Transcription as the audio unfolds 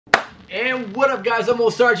And what up guys, I'm Moe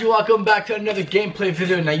Sargi. Welcome back to another gameplay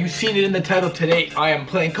video. Now you've seen it in the title. Today I am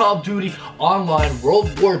playing Call of Duty Online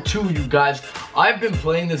World War II, you guys. I've been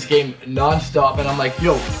playing this game non-stop and I'm like,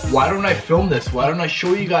 yo, why don't I film this? Why don't I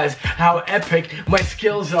show you guys how epic my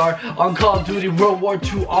skills are on Call of Duty World War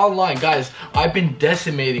II Online? Guys, I've been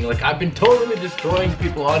decimating, like I've been totally destroying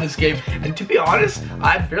people on this game. And to be honest,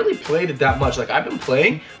 I've barely played it that much. Like I've been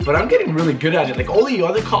playing, but I'm getting really good at it. Like all the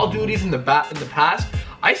other Call of Duties in the past,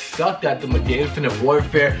 I sucked at them, like the Infinite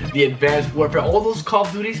Warfare, the Advanced Warfare. All those Call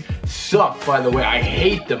of Duties suck, by the way. I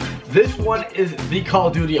hate them. This one is the Call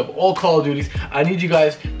of Duty of all Call of Duties. I need you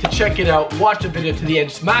guys to check it out. Watch the video to the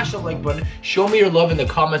end. Smash the like button. Show me your love in the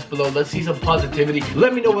comments below. Let's see some positivity.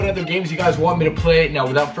 Let me know what other games you guys want me to play. Now,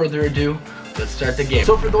 without further ado, let's start the game.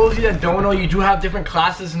 So for those of you that don't know, you do have different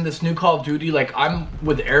classes in this new Call of Duty. Like I'm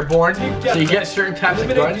with Airborne, so you get certain types of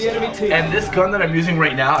guns. And this gun that I'm using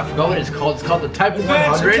right now, I forgot what it's called. It's called the Type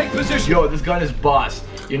 100. Yo, this gun is boss.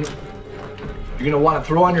 You're gonna want to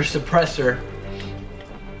throw on your suppressor.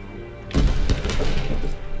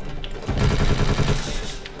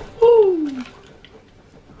 Woo.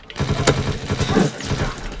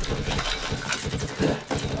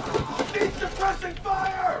 Suppressing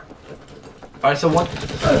fire! Alright, so one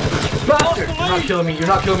bastard! You're not killing me, you're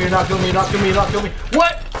not killing me, you're not killing me, you're not killing me, you're not killing me.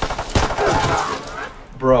 What?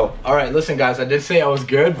 Bro, alright, listen guys, I did say I was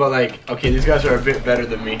good, but like, okay, these guys are a bit better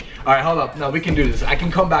than me. Alright, hold up. No, we can do this. I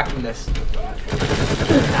can come back from this.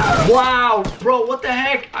 Wow, bro, what the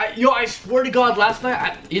heck? I swear to God, last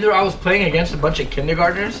night, either I was playing against a bunch of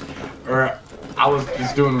kindergartners, or I was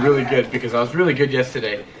just doing really good, because I was really good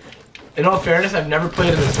yesterday. In all fairness, I've never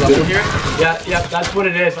played in this level here. Yeah, that's what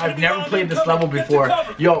it is. I've never played this level before.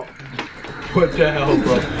 Yo, what the hell,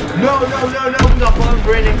 bro? No, we got bombs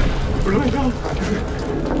raining. Where do I go?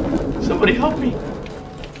 Somebody help me.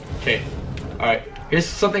 Okay, alright. Here's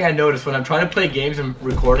something I noticed when I'm trying to play games and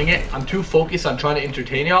recording it. I'm too focused on trying to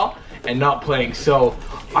entertain y'all and not playing. So,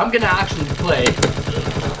 I'm gonna actually play.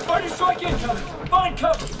 Fighter strike incoming! Find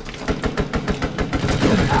cover!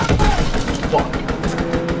 Fuck.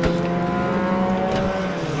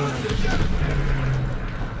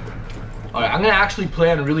 Alright, I'm gonna actually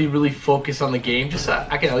play and really focus on the game just so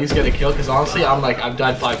I can at least get a kill, because honestly I've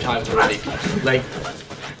died 5 times already. Like,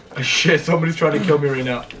 oh shit, somebody's trying to kill me right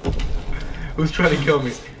now. Who's trying to kill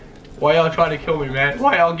me? Why y'all trying to kill me, man?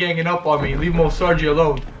 Why y'all ganging up on me? Leave Moe Sargi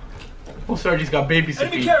alone. Moe Sargi's got babies to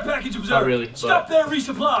feed. Enemy care package observed. Not really, Stop there,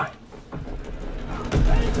 resupply.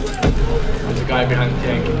 There's a guy behind the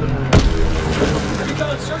tank.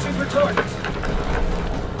 Recon searching for targets.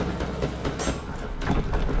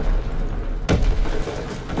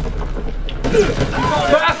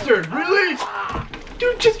 Bastard! Really?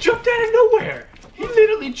 Dude just jumped out of nowhere. He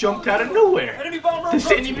literally jumped out of nowhere. Enemy bomber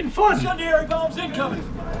This ain't even fun. Incendiary bombs incoming.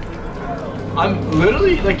 I'm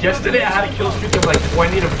literally, like yesterday I had a kill streak of like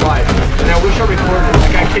 20 to 5. And I wish I recorded it.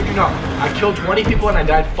 Like I kid you not. I killed 20 people and I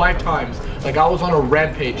died 5 times. Like I was on a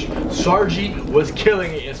rampage. Sargi was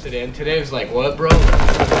killing it yesterday. And today was like, what bro?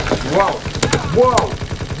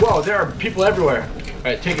 Whoa, there are people everywhere.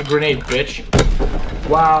 Alright, take a grenade, bitch.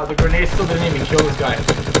 Wow, the grenade still didn't even kill this guy.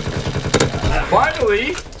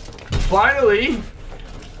 Finally!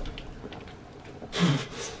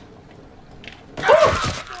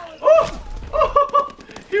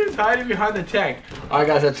 He was hiding behind the tank. Alright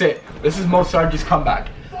guys, that's it. This is Moe Sargi's comeback.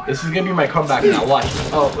 This is gonna be my comeback now, watch.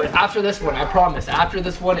 Oh, but after this one, I promise. After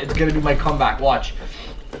this one, it's gonna be my comeback, watch.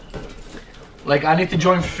 Like, I need to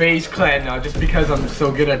join FaZe Clan now just because I'm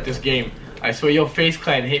so good at this game. I swear, yo, FaZe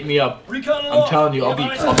Clan, hit me up. I'm telling you, I'll be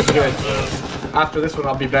good. After this one,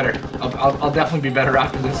 I'll be better. I'll definitely be better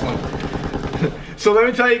after this one. So let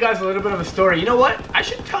me tell you guys a little bit of a story. You know what? I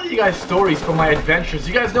should tell you guys stories from my adventures.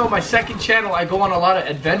 You guys know my second channel, I go on a lot of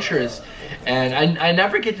adventures. And I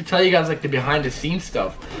never get to tell you guys like the behind the scenes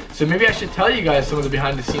stuff. So maybe I should tell you guys some of the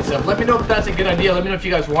behind the scenes stuff. Let me know if that's a good idea. Let me know if you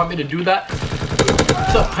guys want me to do that.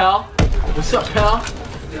 What's up, pal? What's up, pal?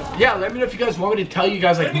 Yeah, let me know if you guys want me to tell you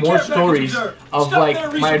guys like more stories of like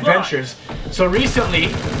my adventures. So recently,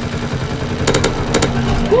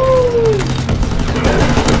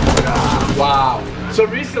 wow. So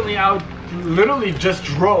recently I literally just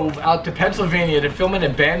drove out to Pennsylvania to film an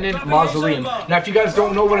abandoned mausoleum. Now if you guys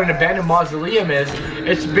don't know what an abandoned mausoleum is,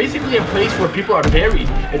 it's basically a place where people are buried.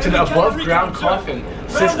 It's an above ground coffin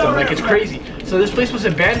system, like it's crazy. So this place was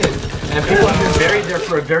abandoned and people have been buried there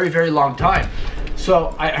for a very long time.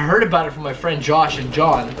 So I heard about it from my friend Josh and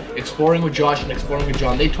John, exploring with Josh and exploring with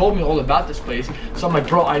John. They told me all about this place. So I'm like,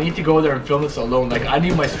 bro, I need to go there and film this alone. Like, I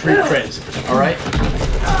need my street creds, all right?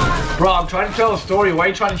 Bro, I'm trying to tell a story. Why are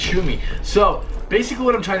you trying to shoot me? So basically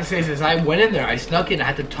what I'm trying to say is I went in there, I snuck in, I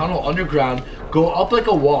had to tunnel underground, go up like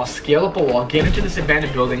a wall, scale up a wall, get into this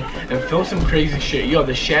abandoned building, and film some crazy shit. Yo,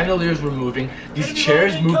 the chandeliers were moving, these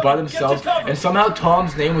chairs moved by themselves, and somehow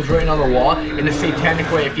Tom's name was written on the wall in a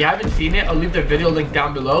satanic way. If you haven't seen it, I'll leave the video link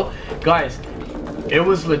down below. Guys, it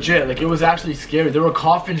was legit, like it was actually scary. There were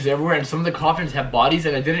coffins everywhere, and some of the coffins have bodies,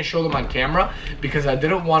 and I didn't show them on camera because I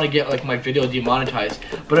didn't want to get like my video demonetized.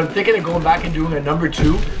 But I'm thinking of going back and doing a number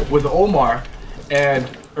 2 with Omar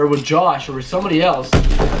or with Josh or with somebody else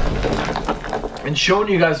and showing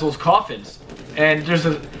you guys those coffins. And there was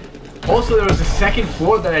a second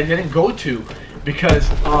floor that I didn't go to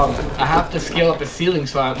because I have to scale up the ceiling,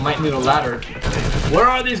 so I might need a ladder. Where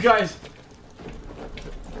are these guys?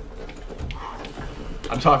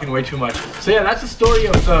 I'm talking way too much. So yeah, that's the story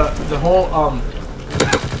of the whole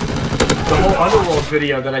Underworld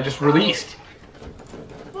video that I just released.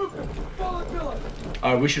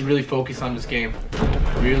 Alright, we should really focus on this game.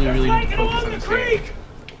 Really need to focus on this game.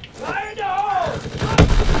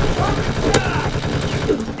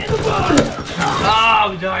 Ah,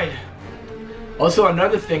 we died. Also,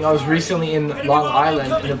 another thing, I was recently in Long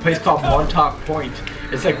Island in a place called Montauk Point.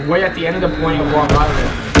 It's like way at the end of the point of Long Island.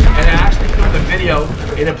 And I actually filmed a video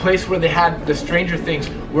in a place where they had the Stranger Things,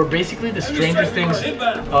 where basically the Stranger Things,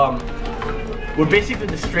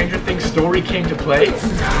 story came to play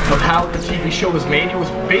of how the TV show was made. It was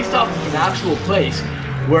based off of an actual place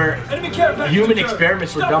where human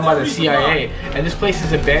experiments were done by the CIA, and this place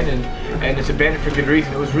is abandoned, and it's abandoned for good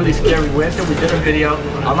reason. It was really scary. We went there, we did a video.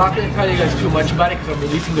 I'm not going to tell you guys too much about it because I'm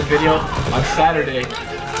releasing the video on Saturday.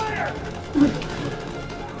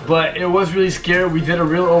 But it was really scary. We did a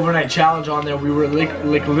real overnight challenge on there. We were like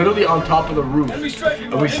literally on top of the roof, and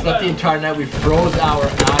we slept the entire night. We froze our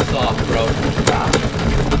ass off, bro.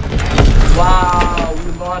 Wow,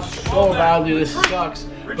 we lost so badly. This sucks.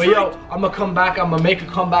 But yo, I'm gonna come back. I'm gonna make a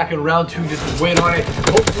comeback in round 2. Just wait on it.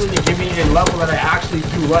 Hopefully they give me a level that I actually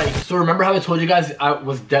do like. So remember how I told you guys I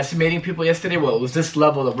was decimating people yesterday? Well, it was this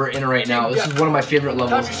level that we're in right now. This is one of my favorite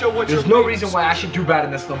levels. There's no reason why I should do bad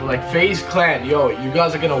in this level. Like FaZe Clan, yo, you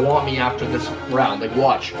guys are gonna want me after this round. Like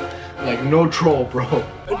watch, like no troll, bro.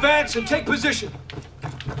 Advance and take position.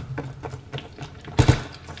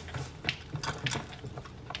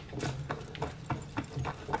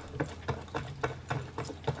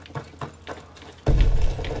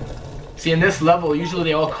 See, in this level, usually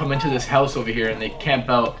they all come into this house over here and they camp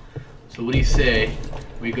out. So what do you say?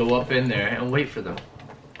 We go up in there and wait for them.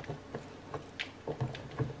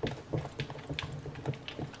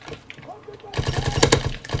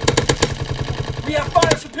 We have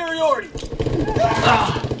fire superiority.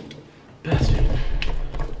 Ah! Bastard.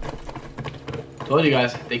 Told you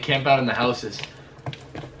guys, they camp out in the houses.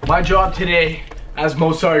 My job today, as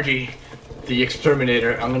Moe Sargi, the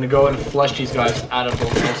exterminator, I'm gonna go and flush these guys out of those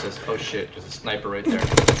houses. Oh shit, there's a sniper right there.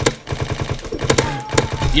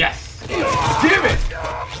 Yes! Damn it!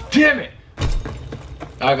 Damn it!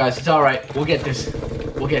 Alright guys, it's alright. We'll get this.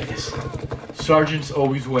 We'll get this. Sergeants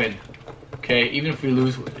always win. Okay, even if we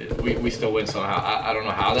lose, we still win somehow. I don't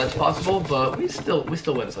know how that's possible, but we still win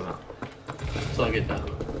somehow. It's all good though.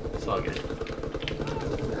 It's all good.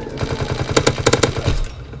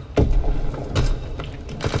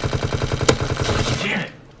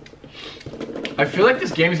 I feel like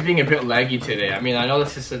this game is being a bit laggy today. I mean, I know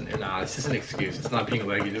this isn't an excuse. It's not being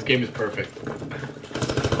laggy. This game is perfect.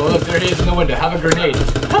 Oh, look, there he is in the window. Have a grenade.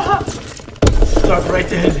 Stuck right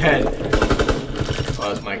to his head. Oh,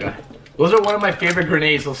 that's my guy. Those are one of my favorite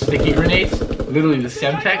grenades. Those sticky grenades. Literally, the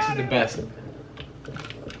Semtex is the best.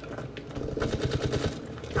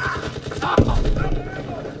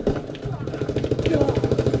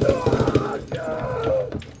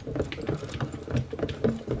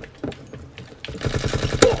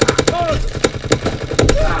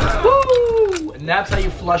 And that's how you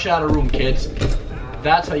flush out a room, kids.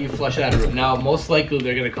 That's how you flush out a room. Now, most likely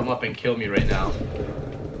they're gonna come up and kill me right now.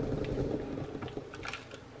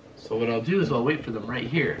 So what I'll do is I'll wait for them right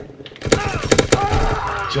here.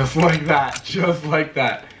 Just like that. Just like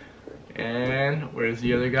that. And where's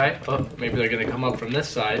the other guy? Oh, maybe they're gonna come up from this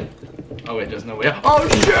side. Oh wait, there's no way. Oh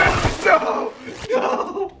shit! No!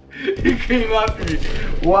 No! He came after me.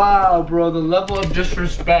 Wow, bro, the level of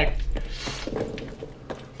disrespect.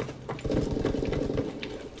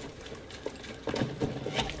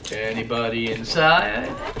 Anybody inside?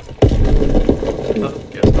 Oh,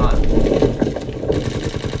 guess not.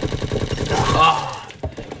 Ah,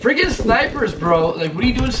 friggin' snipers, bro. Like, what are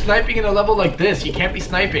you doing sniping in a level like this? You can't be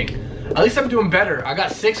sniping. At least I'm doing better. I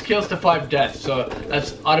got 6 kills to 5 deaths, so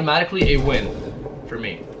that's automatically a win for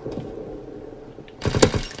me.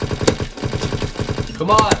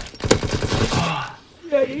 Come on. Ah.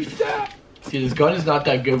 See, this gun is not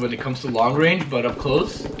that good when it comes to long range, but up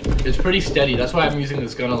close, it's pretty steady. That's why I'm using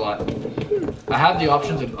this gun a lot. I have the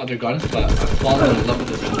options of other guns, but I'm falling in love with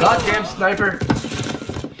this one. Goddamn sniper!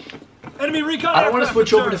 Enemy recon. I don't want to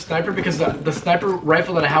switch over to sniper because the sniper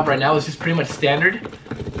rifle that I have right now is just pretty much standard,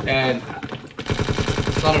 and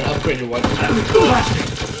it's not an upgraded one.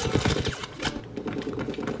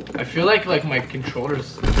 I feel like my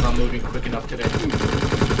controller's not moving quick enough today.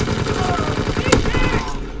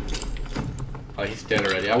 Oh, he's dead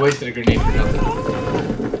already. I wasted a grenade for nothing.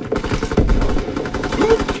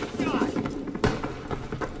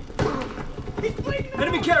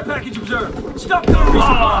 Enemy care package observed. Stop cover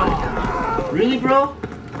resupply. Really, bro?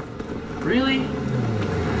 Really?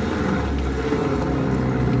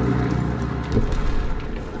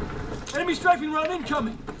 Enemy strafing run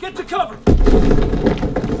incoming. Get to cover.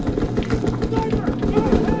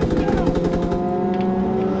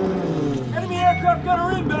 Enemy aircraft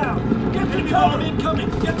gunner inbound. Get to cover. Incoming.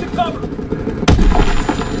 Get to cover.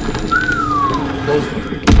 Close one.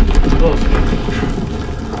 Close one.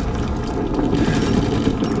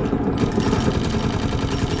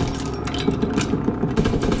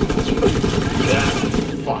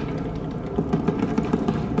 Fuck.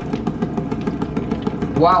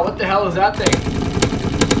 Wow, what the hell is that thing?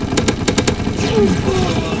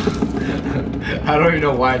 I don't even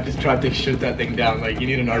know why I just tried to shoot that thing down. Like, you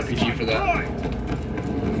need an RPG for that.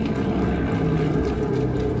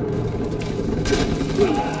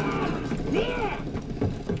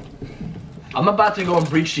 I'm about to go and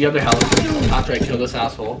breach the other house after I kill this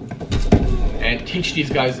asshole and teach these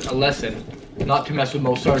guys a lesson not to mess with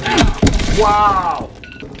Moe Sargi. Wow!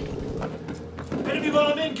 Enemy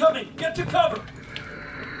bomb incoming. Get to cover.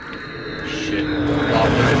 Shit.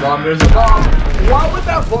 There's a bomb, there's a bomb! Why would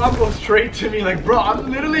that bomb go straight to me? Like, bro,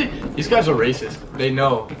 I'm literally... These guys are racist. They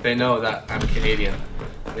know that I'm Canadian.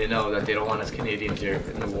 They know that they don't want us Canadians here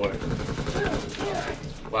in the war.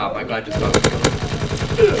 Wow, my guy just got killed.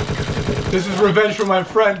 This is revenge for my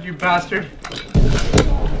friend, you bastard.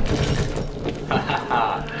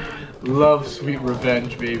 Love sweet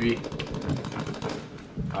revenge, baby.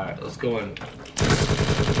 Alright, let's go in.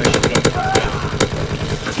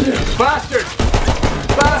 Bastard!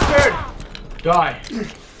 Bastard! Die. You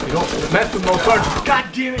don't mess with Moe Sargi. God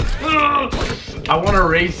damn it! Ugh. I want to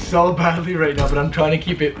race so badly right now, but I'm trying to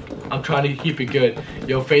keep it. I'm trying to keep it good.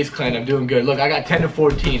 Yo, Face Clan, I'm doing good. Look, I got 10 to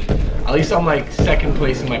 14. At least I'm like second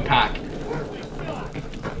place in my pack.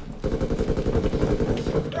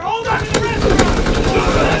 Hold on to the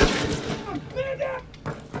rest.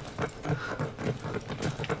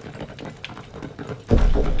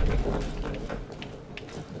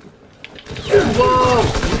 Whoa!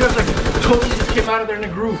 You guys like totally just came out of there in a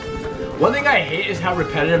group. One thing I hate is how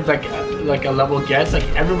repetitive like a level gets. Like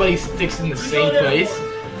everybody sticks in the same place.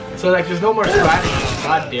 So like there's no more strategy.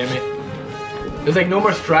 God damn it. There's like no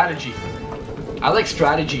more strategy. I like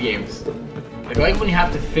strategy games. Like, I like when you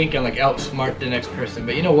have to think and like outsmart the next person.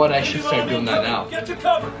 But you know what? I should start doing that now. Get to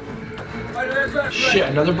cover. Shit,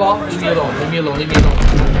 another ball? Leave me alone, leave me alone, leave me alone.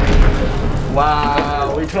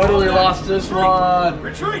 Wow, we totally lost this one.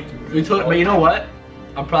 Retreat. But you know what?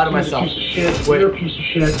 I'm proud of myself. You're a piece of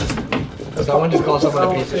shit. Someone just called someone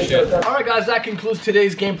a piece of shit. Alright guys, that concludes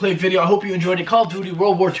today's gameplay video. I hope you enjoyed it. Call of Duty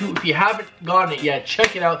World War II. If you haven't gotten it yet,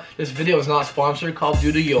 check it out. This video is not sponsored. Call of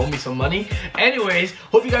Duty, you owe me some money. Anyways,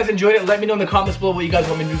 hope you guys enjoyed it. Let me know in the comments below what you guys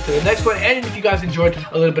want me to do for the next one. And if you guys enjoyed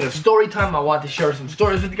a little bit of story time, I want to share some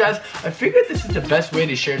stories with you guys. I figured this is the best way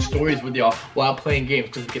to share stories with y'all while playing games,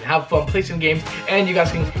 because we can have fun, play some games, and you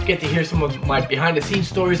guys can get to hear some of my behind the scenes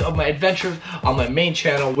stories of my adventures on my main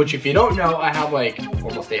channel, which if you don't know, I have like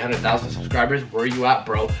almost 800,000 subscribers. Where are you at,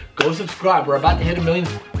 bro? Go subscribe. We're about to hit 1 million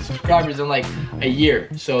subscribers in like a year.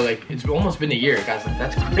 So like it's almost been a year, guys. Like,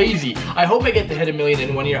 that's crazy. I hope I get to hit 1 million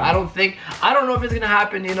in 1 year. I don't know if it's gonna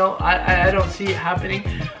happen, you know. I don't see it happening.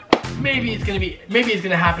 Maybe it's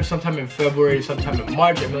gonna happen sometime in February, sometime in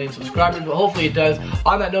March, 1 million subscribers, but hopefully it does.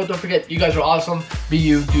 On that note, don't forget, you guys are awesome. Be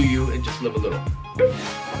you, do you, and just live a little.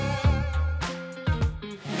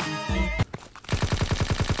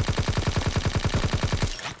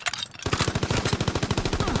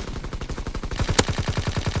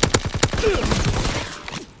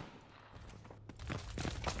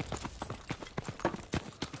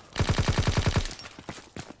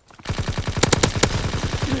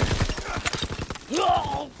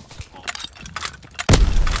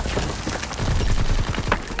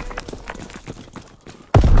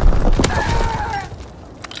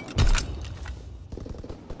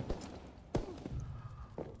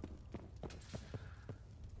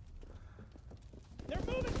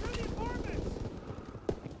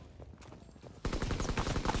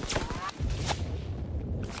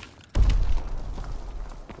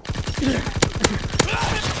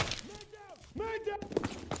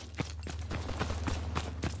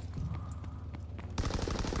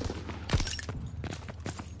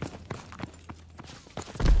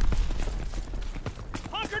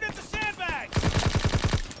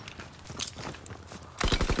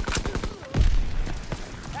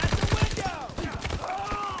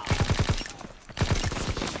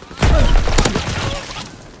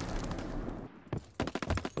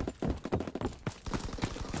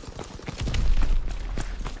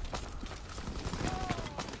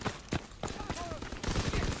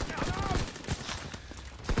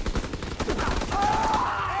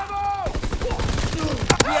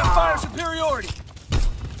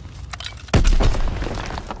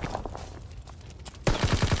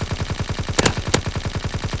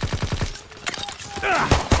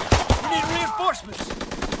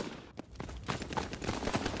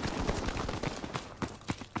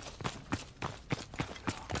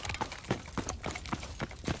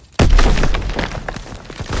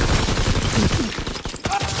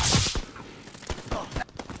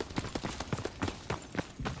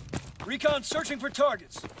 recon searching for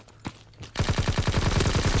targets.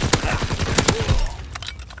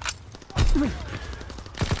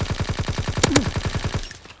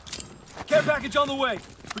 Care package on the way.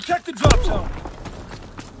 Protect the drop zone.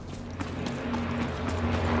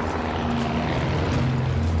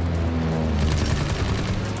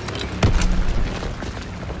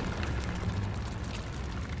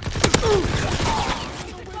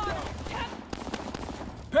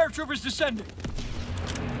 Paratroopers descending.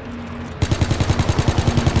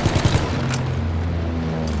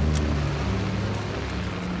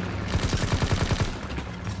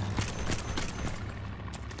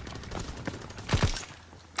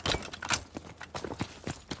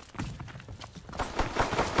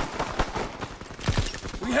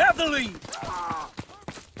 We have the lead.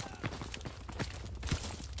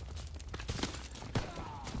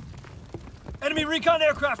 Enemy recon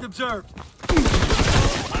aircraft observed.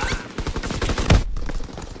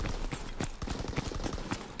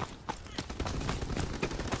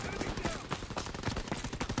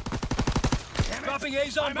 Dropping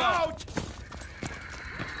A's on bomb.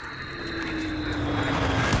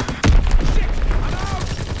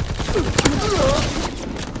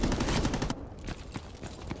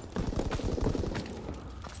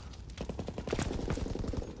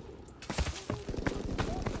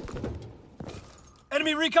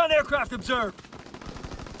 Enemy recon aircraft observed.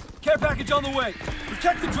 Care package on the way.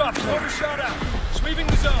 Protect the drop zone. Overshot out. Sweeping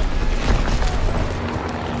the zone.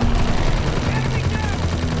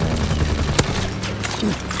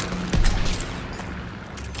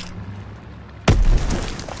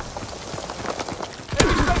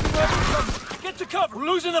 Get to cover. We're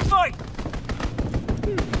losing the fight.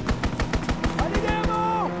 I need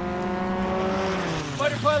ammo.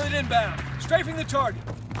 Fighter pilot inbound. Strafing the target.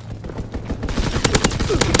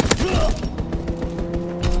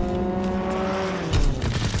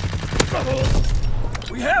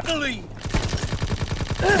 We have the lead.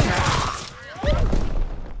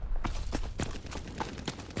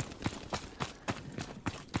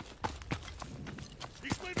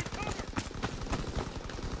 He's leaving cover.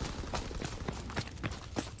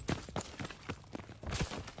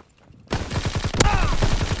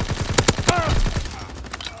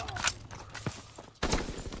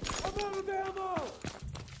 I'm out of ammo.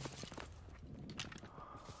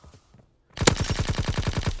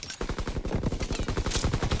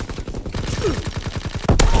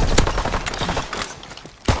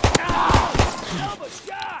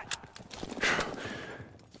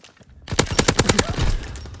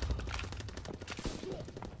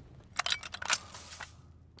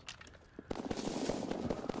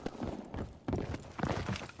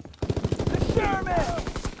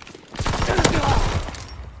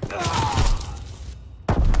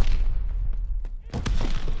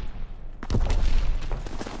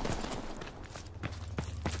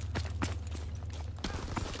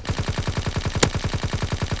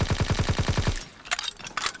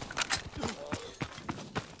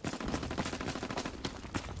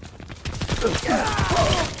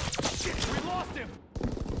 Shit, we lost him!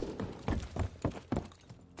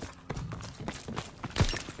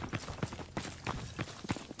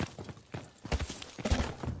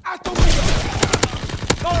 Out the window!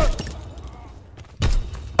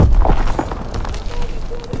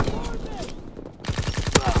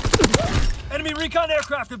 Enemy recon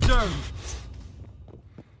aircraft observed!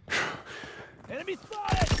 Enemy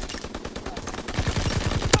spotted!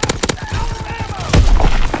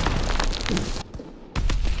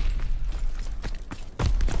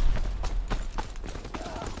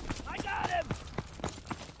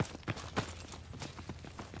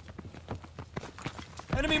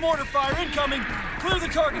 Enemy mortar fire incoming! Clear the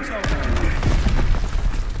target zone!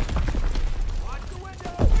 Watch the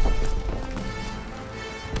window!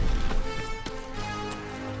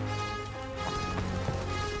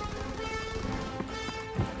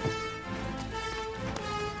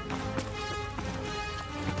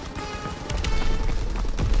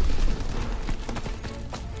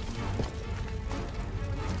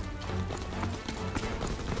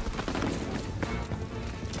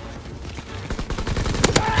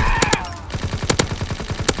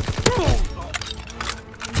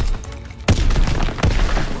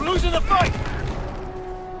 Losing the fight!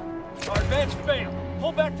 Our advance failed.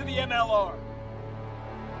 Pull back to the MLR.